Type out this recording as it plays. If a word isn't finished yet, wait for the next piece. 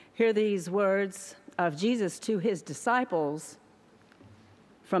Hear these words of Jesus to his disciples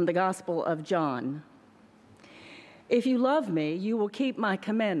from the Gospel of John. If you love me, you will keep my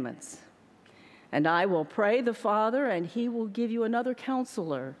commandments. And I will pray the Father, and he will give you another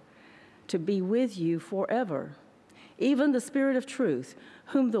counselor to be with you forever, even the Spirit of truth,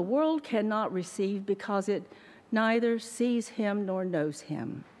 whom the world cannot receive because it neither sees him nor knows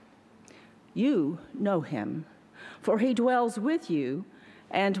him. You know him, for he dwells with you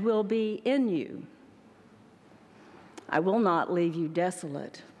and will be in you. I will not leave you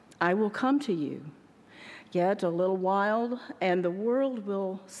desolate. I will come to you. Yet a little while, and the world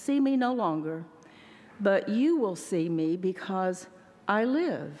will see me no longer, but you will see me because I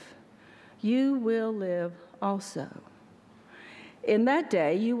live. You will live also. In that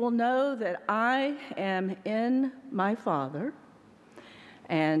day you will know that I am in my Father,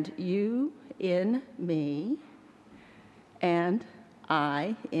 and you in me, and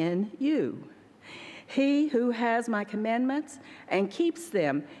I in you. He who has my commandments and keeps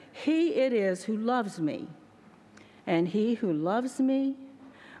them, he it is who loves me. And he who loves me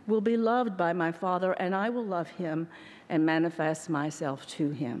will be loved by my Father, and I will love him and manifest myself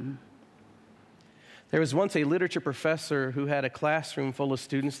to him. There was once a literature professor who had a classroom full of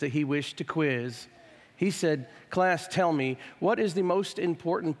students that he wished to quiz. He said, "Class, tell me, what is the most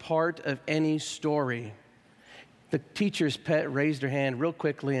important part of any story?" The teacher's pet raised her hand real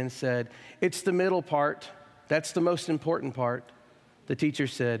quickly and said, "It's the middle part. That's the most important part." The teacher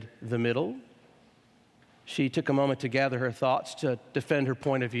said, "The middle?" She took a moment to gather her thoughts to defend her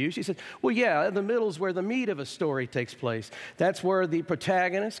point of view. She said, "Well, yeah, the middle is where the meat of a story takes place. That's where the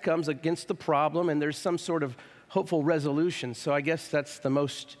protagonist comes against the problem and there's some sort of hopeful resolution. So I guess that's the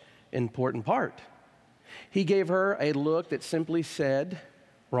most important part." He gave her a look that simply said,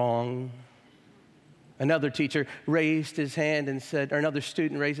 "Wrong." Another teacher raised his hand and said, or another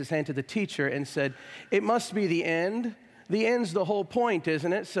student raised his hand to the teacher and said, "It must be the end. The end's the whole point,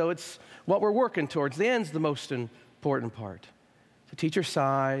 isn't it? So it's what we're working towards. The end's the most important part." The teacher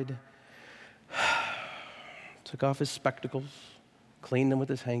sighed, took off his spectacles, cleaned them with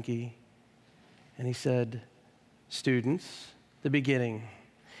his hanky, and he said, "Students, the beginning.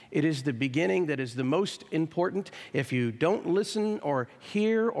 It is the beginning that is the most important. If you don't listen or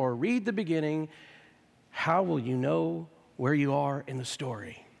hear or read the beginning, how will you know where you are in the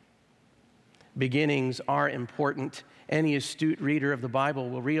story?" Beginnings are important. Any astute reader of the Bible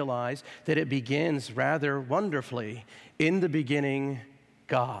will realize that it begins rather wonderfully. In the beginning,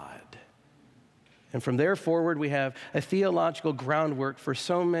 God. And from there forward, we have a theological groundwork for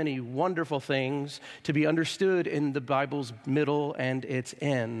so many wonderful things to be understood in the Bible's middle and its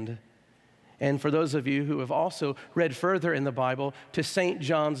end. And for those of you who have also read further in the Bible to St.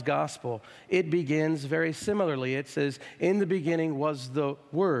 John's Gospel, it begins very similarly. It says, "In the beginning was the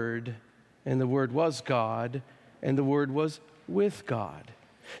Word, and the Word was God, and the Word was with God."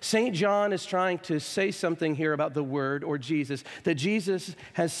 St. John is trying to say something here about the Word, or Jesus, that Jesus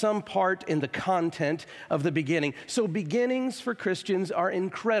has some part in the content of the beginning. So beginnings for Christians are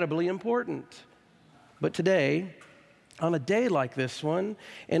incredibly important. But today, on a day like this one,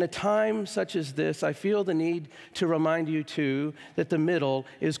 in a time such as this, I feel the need to remind you too that the middle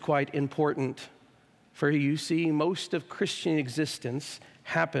is quite important. For you see, most of Christian existence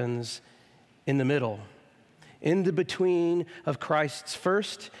happens in the middle. In the between of Christ's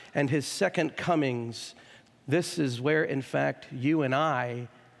first and his second comings. This is where, in fact, you and I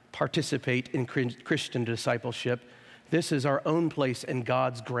participate in Christian discipleship. This is our own place in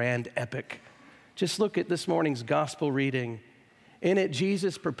God's grand epic. Just look at this morning's gospel reading. In it,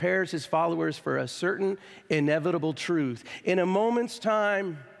 Jesus prepares his followers for a certain inevitable truth. In a moment's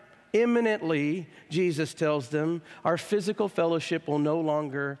time, imminently, Jesus tells them, our physical fellowship will no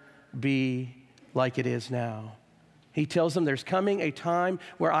longer be like it is now. He tells them there's coming a time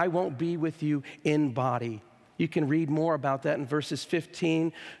where I won't be with you in body. You can read more about that in verses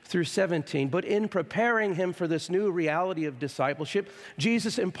 15 through 17. But in preparing him for this new reality of discipleship,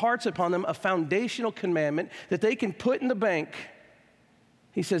 Jesus imparts upon them a foundational commandment that they can put in the bank.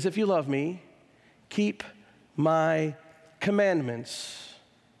 He says, "If you love me, keep my commandments."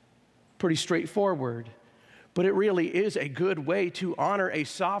 Pretty straightforward. But it really is a good way to honor a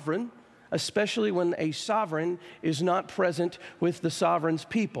sovereign, especially when a sovereign is not present with the sovereign's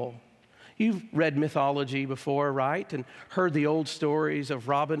people. You've read mythology before, right? And heard the old stories of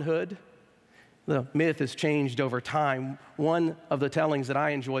Robin Hood. The myth has changed over time. One of the tellings that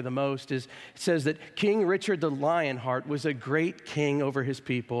I enjoy the most is, it says that King Richard the Lionheart was a great king over his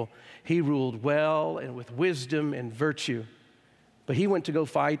people. He ruled well and with wisdom and virtue. But he went to go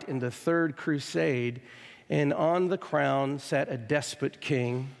fight in the Third Crusade, and on the crown sat a despot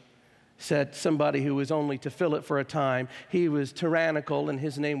king set somebody who was only to fill it for a time. He was tyrannical, and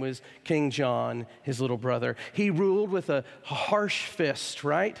his name was King John, his little brother. He ruled with a harsh fist,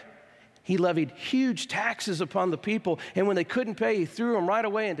 right? He levied huge taxes upon the people, and when they couldn't pay, he threw them right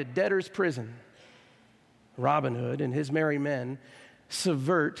away into debtor's prison. Robin Hood and his merry men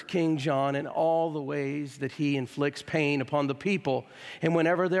subvert King John in all the ways that he inflicts pain upon the people. And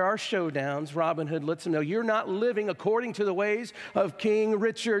whenever there are showdowns, Robin Hood lets them know, you're not living according to the ways of King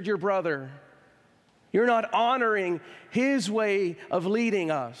Richard, your brother. You're not honoring his way of leading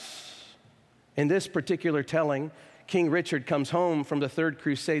us. In this particular telling, King Richard comes home from the Third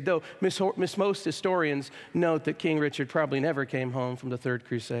Crusade, though most historians note that King Richard probably never came home from the Third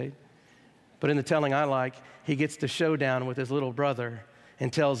Crusade. But in the telling I like, he gets the showdown with his little brother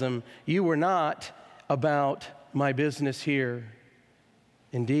and tells him, you were not about my business here.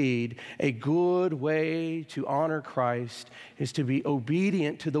 Indeed, a good way to honor Christ is to be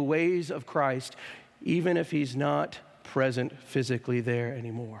obedient to the ways of Christ, even if he's not present physically there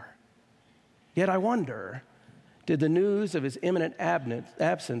anymore. Yet I wonder, did the news of his imminent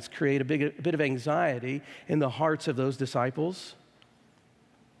absence create a bit of anxiety in the hearts of those disciples?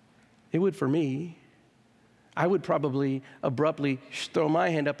 It would for me. I would probably abruptly throw my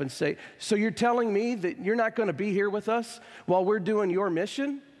hand up and say, so you're telling me that you're not going to be here with us while we're doing your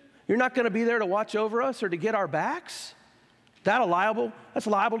mission? You're not going to be there to watch over us or to get our backs? That's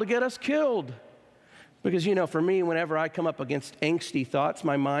liable to get us killed. Because, for me, whenever I come up against angsty thoughts,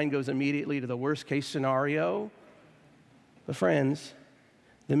 my mind goes immediately to the worst case scenario. But friends,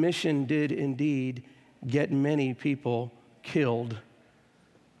 the mission did indeed get many people killed.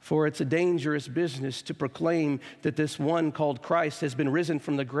 For it's a dangerous business to proclaim that this one called Christ has been risen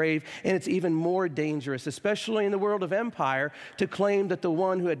from the grave, and it's even more dangerous, especially in the world of empire, to claim that the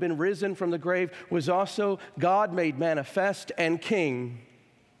one who had been risen from the grave was also God made manifest and king.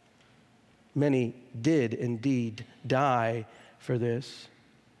 Many did indeed die for this.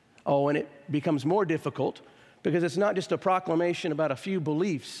 Oh, and it becomes more difficult because it's not just a proclamation about a few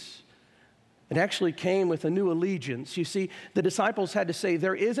beliefs. It actually came with a new allegiance. You see, the disciples had to say,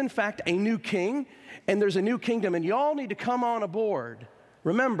 there is in fact a new king, and there's a new kingdom, and y'all need to come on aboard.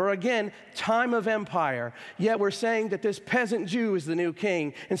 Remember, again, time of empire. Yet we're saying that this peasant Jew is the new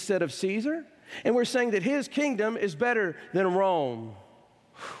king instead of Caesar, and we're saying that his kingdom is better than Rome.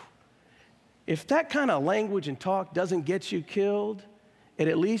 If that kind of language and talk doesn't get you killed, it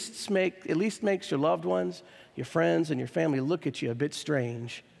at least makes your loved ones, your friends, and your family look at you a bit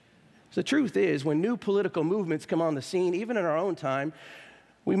strange. So the truth is, when new political movements come on the scene, even in our own time,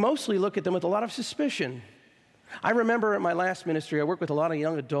 we mostly look at them with a lot of suspicion. I remember at my last ministry, I worked with a lot of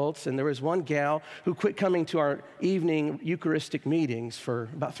young adults, and there was one gal who quit coming to our evening Eucharistic meetings for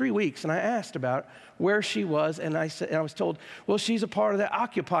about 3 weeks, and I asked about where she was, and I was told, well, she's a part of the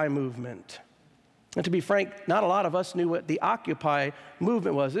Occupy movement. And to be frank, not a lot of us knew what the Occupy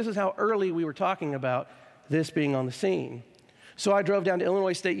movement was. This is how early we were talking about this being on the scene. So I drove down to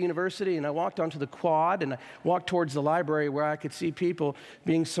Illinois State University, and I walked onto the quad, and I walked towards the library where I could see people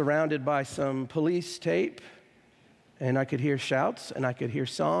being surrounded by some police tape, and I could hear shouts, and I could hear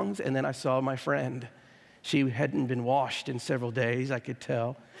songs, and then I saw my friend. She hadn't been washed in several days, I could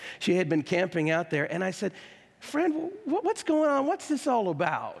tell. She had been camping out there, and I said, friend, what's going on? What's this all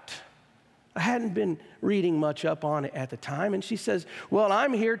about? I hadn't been reading much up on it at the time. And she says, well,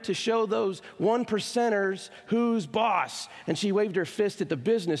 I'm here to show those 1%ers who's boss. And she waved her fist at the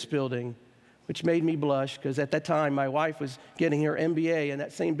business building, which made me blush because at that time my wife was getting her MBA in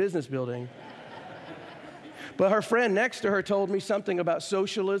that same business building. But her friend next to her told me something about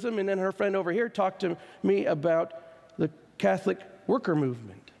socialism, and then her friend over here talked to me about the Catholic worker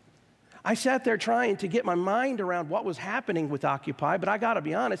movement. I sat there trying to get my mind around what was happening with Occupy, but I got to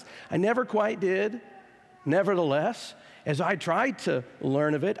be honest, I never quite did. Nevertheless, as I tried to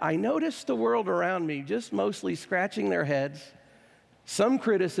learn of it, I noticed the world around me just mostly scratching their heads, some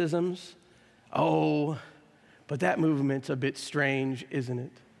criticisms. Oh, but that movement's a bit strange, isn't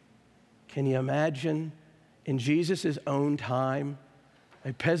it? Can you imagine in Jesus' own time,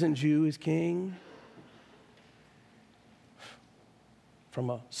 a peasant Jew is king? From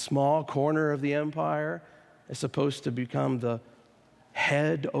a small corner of the empire is supposed to become the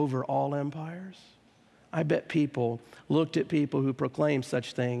head over all empires? I bet people looked at people who proclaimed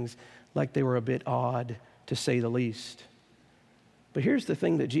such things like they were a bit odd, to say the least. But here's the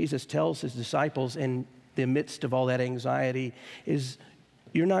thing that Jesus tells his disciples in the midst of all that anxiety is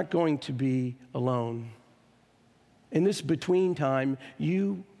you're not going to be alone. In this between time,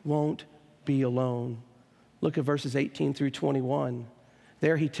 you won't be alone. Look at verses 18 through 21.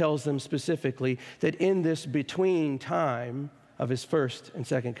 There he tells them specifically that in this between time of his first and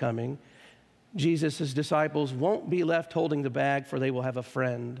second coming. Jesus' disciples won't be left holding the bag, for they will have a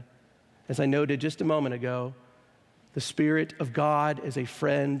friend. As I noted just a moment ago, the Spirit of God is a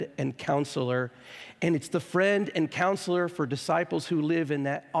friend and counselor, and it's the friend and counselor for disciples who live in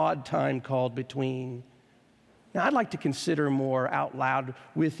that odd time called between. Now, I'd like to consider more out loud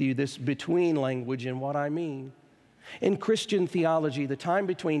with you this between language and what I mean. In Christian theology, the time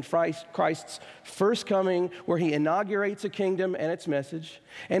between Christ's first coming, where he inaugurates a kingdom and its message,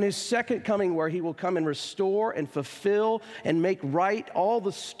 and his second coming, where he will come and restore and fulfill and make right all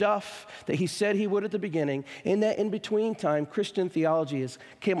the stuff that he said he would at the beginning, in that in-between time, Christian theology has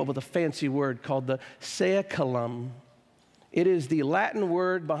came up with a fancy word called the saeculum. It is the Latin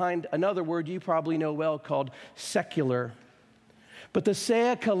word behind another word you probably know well called secular. But the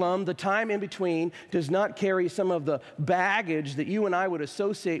saeculum, the time in between, does not carry some of the baggage that you and I would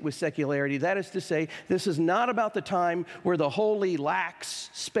associate with secularity. That is to say, this is not about the time where the holy lacks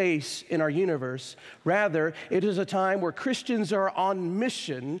space in our universe. Rather, it is a time where Christians are on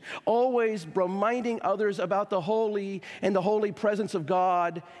mission, always reminding others about the holy and the holy presence of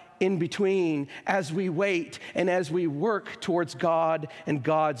God in between, as we wait and as we work towards God and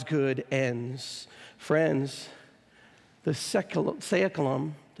God's good ends. Friends, the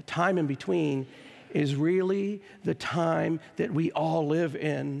saeculum, the time in between, is really the time that we all live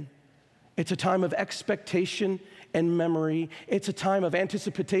in. It's a time of expectation and memory. It's a time of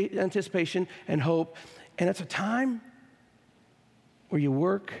anticipation and hope. And it's a time where you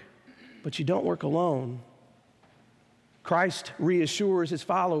work, but you don't work alone. Christ reassures his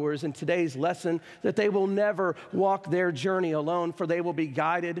followers in today's lesson that they will never walk their journey alone, for they will be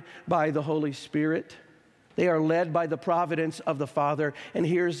guided by the Holy Spirit. They are led by the providence of the Father. And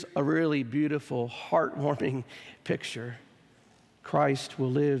here's a really beautiful, heartwarming picture. Christ will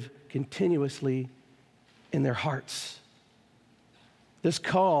live continuously in their hearts. This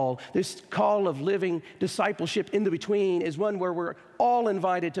call of living discipleship in the between is one where we're all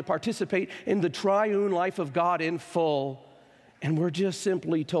invited to participate in the triune life of God in full. And we're just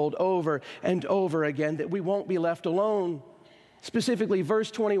simply told over and over again that we won't be left alone. Specifically, verse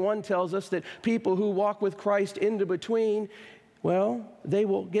 21 tells us that people who walk with Christ in the between, well, they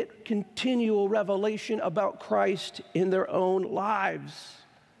will get continual revelation about Christ in their own lives.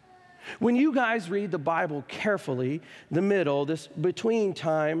 When you guys read the Bible carefully, the middle, this between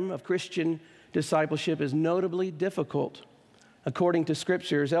time of Christian discipleship is notably difficult. According to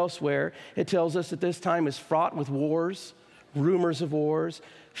scriptures elsewhere, it tells us that this time is fraught with wars, rumors of wars,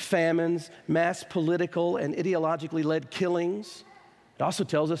 famines, mass political and ideologically led killings. It also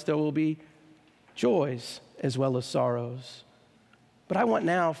tells us there will be joys as well as sorrows. But I want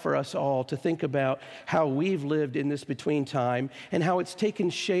now for us all to think about how we've lived in this between time and how it's taken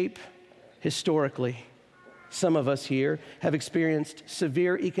shape historically. Some of us here have experienced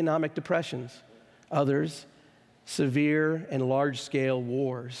severe economic depressions. Others, severe and large-scale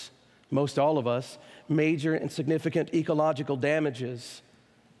wars. Most all of us, major and significant ecological damages.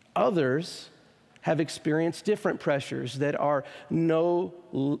 Others have experienced different pressures that are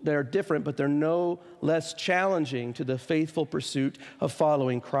different, but they're no less challenging to the faithful pursuit of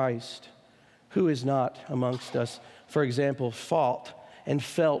following Christ. Who is not amongst us, for example, fought and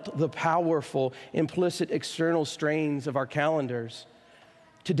felt the powerful implicit external strains of our calendars?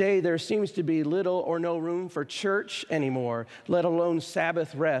 Today, there seems to be little or no room for church anymore, let alone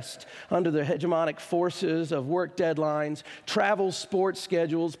Sabbath rest, under the hegemonic forces of work deadlines, travel sports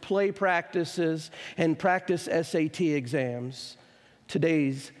schedules, play practices, and practice SAT exams.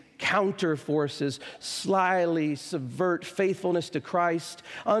 Today's counter forces slyly subvert faithfulness to Christ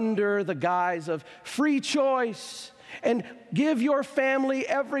under the guise of free choice and give your family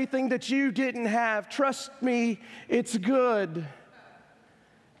everything that you didn't have. Trust me, it's good.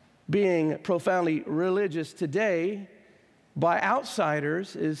 Being profoundly religious today by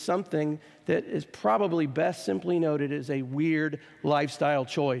outsiders is something that is probably best simply noted as a weird lifestyle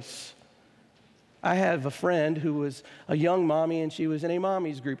choice. I have a friend who was a young mommy, and she was in a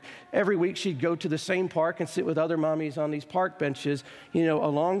mommy's group. Every week she'd go to the same park and sit with other mommies on these park benches,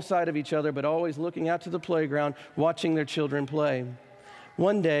 alongside of each other, but always looking out to the playground, watching their children play.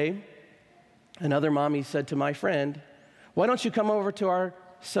 One day, another mommy said to my friend, "Why don't you come over to our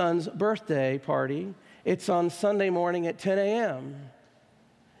son's birthday party? It's on Sunday morning at 10 a.m.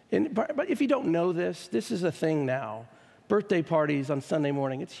 But if you don't know this is a thing now. Birthday parties on Sunday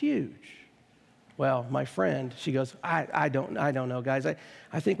morning, it's huge. Well, my friend, she goes, I don't know, guys.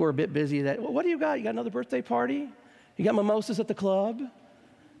 I think we're a bit busy. What do you got? You got another birthday party? You got mimosas at the club?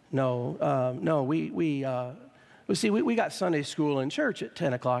 No. We got Sunday school and church at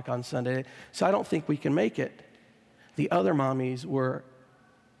 10 o'clock on Sunday, so I don't think we can make it. the other mommies were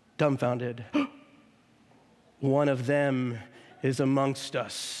dumbfounded. One of them is amongst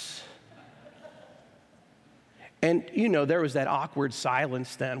us. And, there was that awkward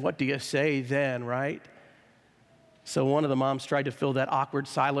silence then. What do you say then, right? So one of the moms tried to fill that awkward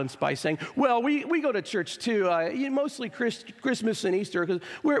silence by saying, well, we go to church too, mostly Christmas and Easter, because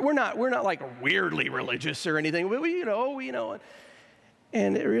we're not like weirdly religious or anything. We know.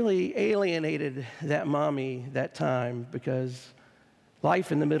 And it really alienated that mommy that time, because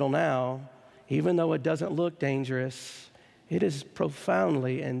life in the middle now, even though it doesn't look dangerous, it is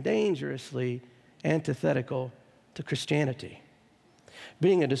profoundly and dangerously antithetical to Christianity.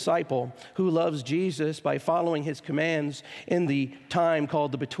 Being a disciple who loves Jesus by following his commands in the time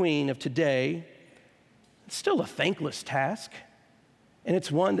called the between of today, it's still a thankless task, and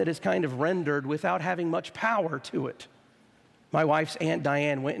it's one that is kind of rendered without having much power to it. My wife's Aunt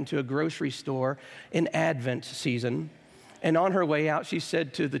Diane went into a grocery store in Advent season, and on her way out, she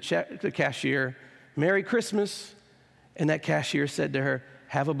said to the cashier, "Merry Christmas," and that cashier said to her,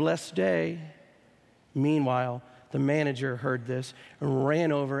 "Have a blessed day." Meanwhile, the manager heard this and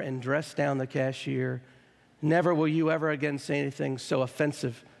ran over and dressed down the cashier. "Never will you ever again say anything so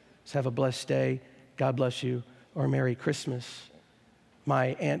offensive as 'Have a blessed day,' 'God bless you,' or 'Merry Christmas.'"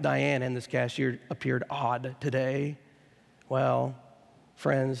 My Aunt Diane and this cashier appeared odd today. Well,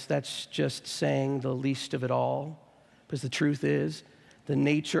 friends, that's just saying the least of it all. Because the truth is, the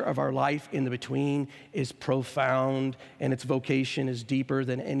nature of our life in the between is profound, and its vocation is deeper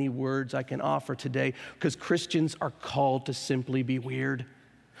than any words I can offer today, because Christians are called to simply be weird.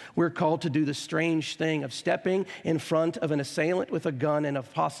 We're called to do the strange thing of stepping in front of an assailant with a gun and a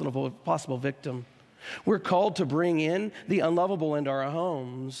possible victim. We're called to bring in the unlovable into our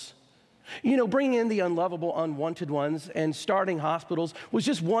homes. Bringing in the unlovable, unwanted ones and starting hospitals was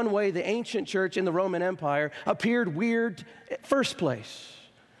just one way the ancient church in the Roman Empire appeared weird at first place.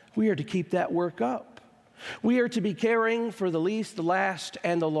 We are to keep that work up. We are to be caring for the least, the last,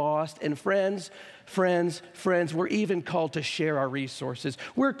 and the lost. And friends, we're even called to share our resources.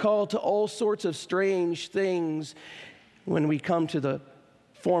 We're called to all sorts of strange things when we come to the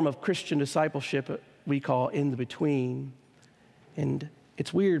form of Christian discipleship we call in the between. And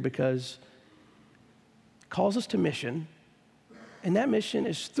it's weird because it calls us to mission, and that mission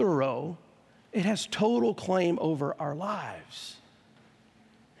is thorough. It has total claim over our lives.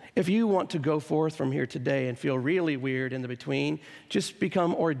 If you want to go forth from here today and feel really weird in the between, just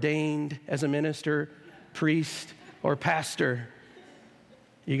become ordained as a minister, priest, or pastor.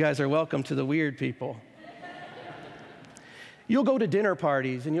 You guys are welcome to the weird people. You'll go to dinner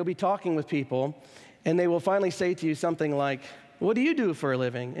parties and you'll be talking with people, and they will finally say to you something like, "What do you do for a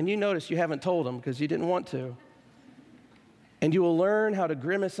living?" And you notice you haven't told them because you didn't want to. And you will learn how to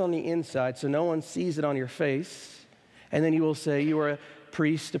grimace on the inside so no one sees it on your face. And then you will say, "You are a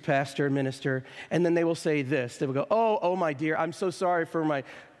priest, a pastor, a minister." And then they will say this. They will go, oh, my dear, I'm so sorry for my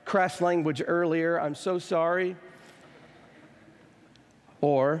crass language earlier. I'm so sorry."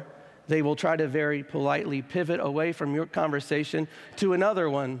 Or they will try to very politely pivot away from your conversation to another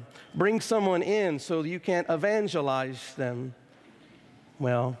one. Bring someone in so you can't evangelize them.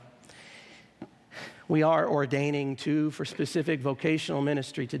 Well, we are ordaining too for specific vocational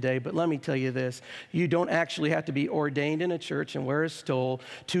ministry today, but let me tell you this. You don't actually have to be ordained in a church and wear a stole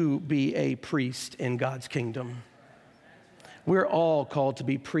to be a priest in God's kingdom. We're all called to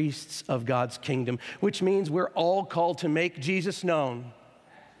be priests of God's kingdom, which means we're all called to make Jesus known.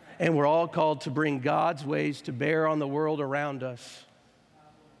 And we're all called to bring God's ways to bear on the world around us.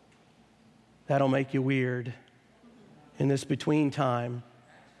 That'll make you weird in this between time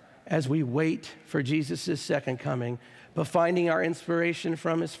as we wait for Jesus' second coming, but finding our inspiration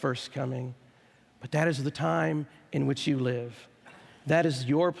from his first coming. But that is the time in which you live. That is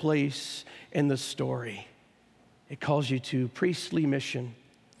your place in the story. It calls you to priestly mission.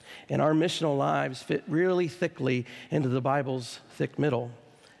 And our missional lives fit really thickly into the Bible's thick middle,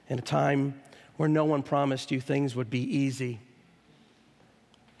 in a time where no one promised you things would be easy.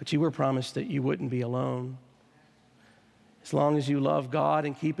 But you were promised that you wouldn't be alone. As long as you love God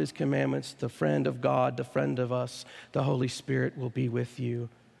and keep his commandments, the friend of God, the friend of us, the Holy Spirit will be with you.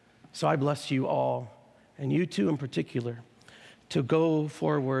 So I bless you all, and you too in particular, to go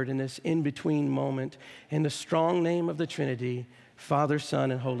forward in this in-between moment in the strong name of the Trinity, Father,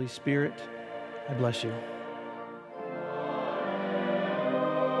 Son, and Holy Spirit. I bless you.